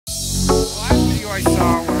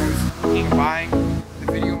reasoning of buying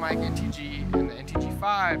the VideoMic NTG and the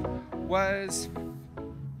NTG5 was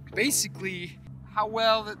basically how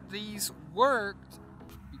well that these worked,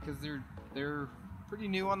 because they're pretty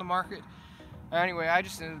new on the market. Anyway, I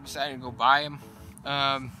just ended up deciding to go buy them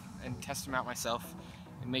and test them out myself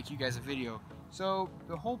and make you guys a video. So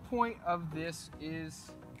the whole point of this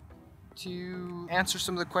is to answer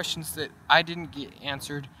some of the questions that I didn't get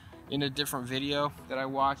answered in a different video that I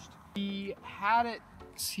watched. He had it,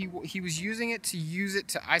 he was using it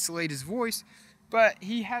to isolate his voice, but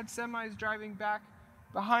he had semis driving back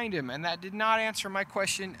behind him, and that did not answer my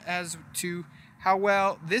question as to how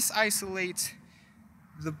well this isolates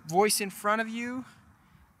the voice in front of you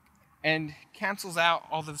and cancels out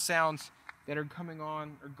all the sounds that are coming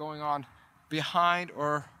on or going on behind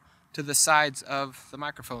or to the sides of the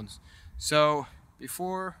microphones. So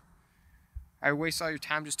before I waste all your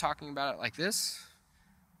time just talking about it like this,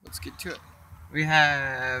 let's get to it. We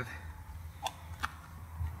have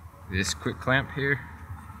this quick clamp here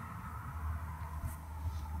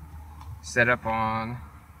set up on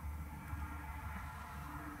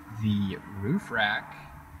the roof rack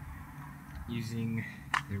using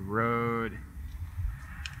the Rode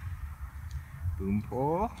boom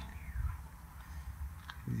pole,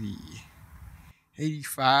 the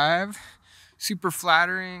 85, super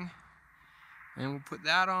flattering, and we'll put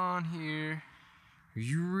that on here.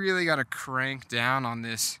 You really got to crank down on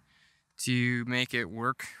this to make it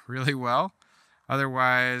work really well.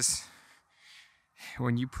 Otherwise,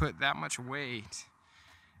 when you put that much weight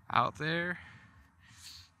out there,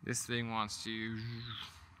 this thing wants to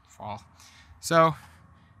fall. So,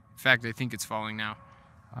 in fact, I think it's falling now.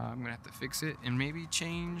 I'm gonna have to fix it and maybe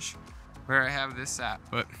change where I have this at.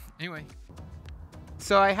 But anyway,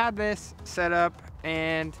 so I had this set up,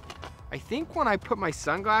 and I think when I put my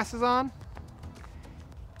sunglasses on,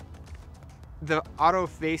 the auto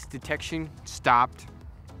face detection stopped.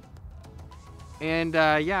 And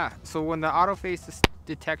yeah, so when the auto face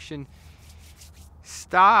detection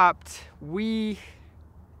stopped, we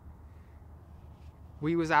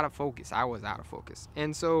was out of focus. I was out of focus.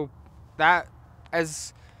 And so that,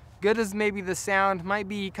 as good as maybe the sound might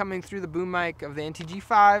be coming through the boom mic of the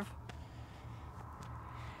NTG5,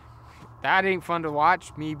 that ain't fun to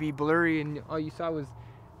watch. Me be blurry and all you saw was,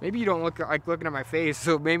 maybe you don't look like looking at my face,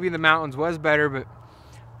 so maybe the mountains was better, but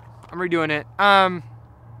I'm redoing it.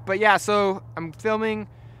 But yeah, so I'm filming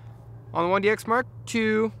on the 1DX Mark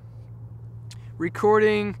II,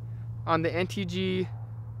 recording on the NTG,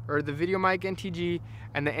 or the VideoMic NTG,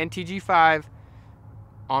 and the NTG5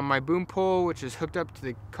 on my boom pole, which is hooked up to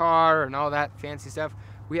the car and all that fancy stuff.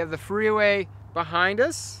 We have the freeway behind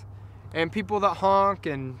us and people that honk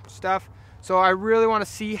and stuff. So I really want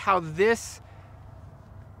to see how this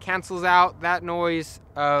cancels out that noise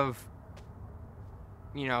of,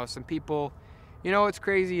 you know, some people. You know what's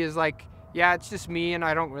crazy is, like, yeah, it's just me and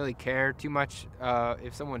I don't really care too much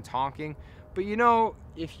if someone's honking. But you know,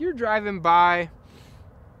 if you're driving by,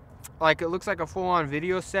 like, it looks like a full-on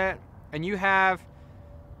video set, and you have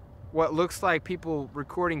what looks like people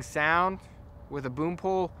recording sound with a boom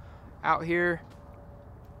pole out here,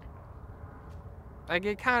 like,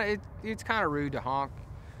 it's kind of rude to honk,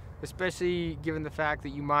 especially given the fact that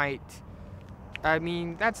you might, I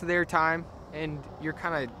mean, that's their time and you're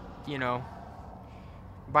kind of, you know,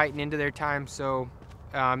 biting into their time. So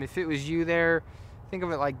if it was you there, think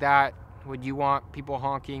of it like that. Would you want people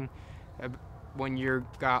honking when you've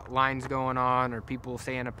got lines going on or people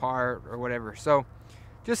staying apart or whatever? So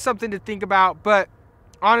just something to think about. But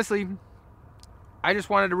honestly, I just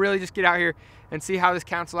wanted to really just get out here and see how this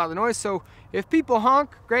cancels out the noise. So if people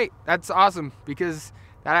honk, great, that's awesome, because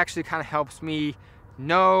that actually kind of helps me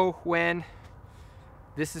know when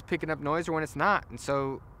this is picking up noise or when it's not. And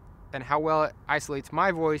so, and how well it isolates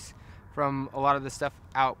my voice from a lot of the stuff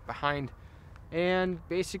out behind. And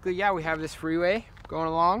basically, yeah, we have this freeway going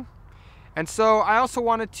along. And so I also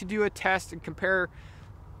wanted to do a test and compare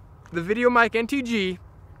the VideoMic NTG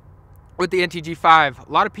with the NTG5.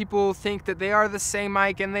 A lot of people think that they are the same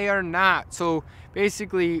mic, and they are not. So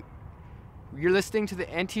basically, you're listening to the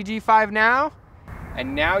NTG5 now,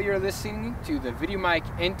 and now you're listening to the VideoMic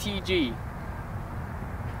NTG.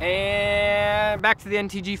 And back to the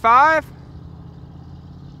NTG5,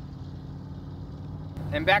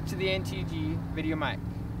 and back to the NTG VideoMic.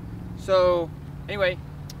 So anyway,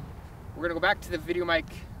 we're gonna go back to the VideoMic,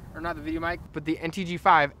 or not the VideoMic, but the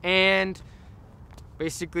NTG5, and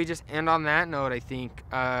basically just end on that note. I think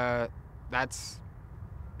that's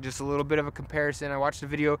just a little bit of a comparison. I watched a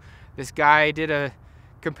video, this guy did a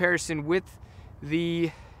comparison with the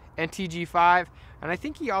NTG5, and I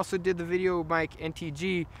think he also did the VideoMic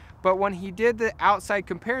NTG, but when he did the outside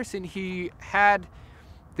comparison, he had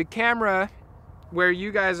the camera where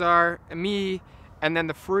you guys are, and me, and then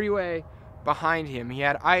the freeway behind him. He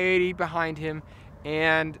had I-80 behind him,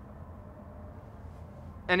 and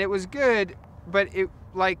it was good, but it,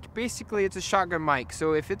 like, basically it's a shotgun mic,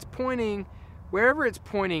 so if it's pointing, wherever it's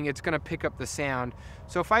pointing, it's gonna pick up the sound.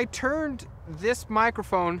 So if I turned this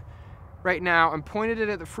microphone right now and pointed it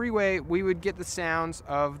at the freeway, we would get the sounds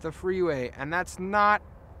of the freeway, and that's not,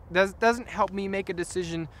 doesn't help me make a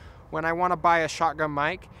decision when I want to buy a shotgun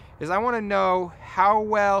mic. Is I want to know how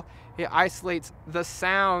well it isolates the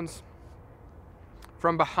sounds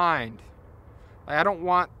from behind. Like, I don't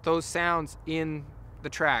want those sounds in the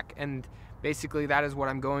track, and basically that is what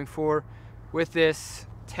I'm going for with this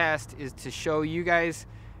test, is to show you guys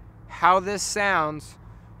how this sounds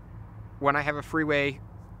when I have a freeway.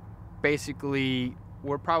 Basically,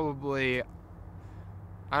 we're probably,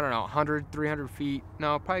 I don't know, 100, 300 feet,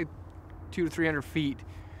 no, probably 200 to 300 feet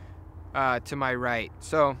to my right.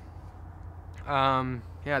 So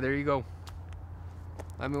yeah, there you go.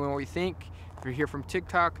 Let me know what you think. If you're here from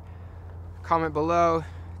TikTok, comment below,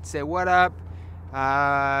 say what up.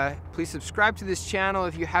 Please subscribe to this channel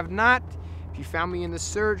if you have not. If you found me in the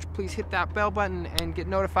search, please hit that bell button and get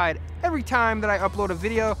notified every time that I upload a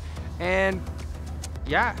video. And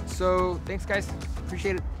yeah, so thanks guys,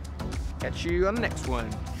 appreciate it. Catch you on the next one.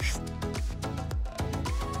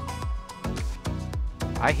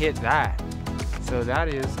 I hit that, so that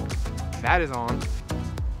is on.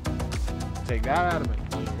 Take that out of my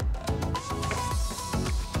ear.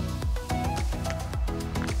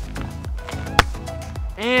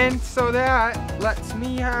 And so that lets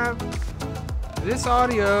me have this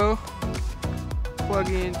audio plug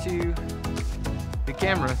into the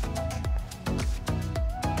camera.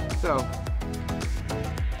 So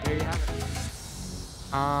there you have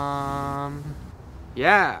it.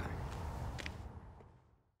 Yeah.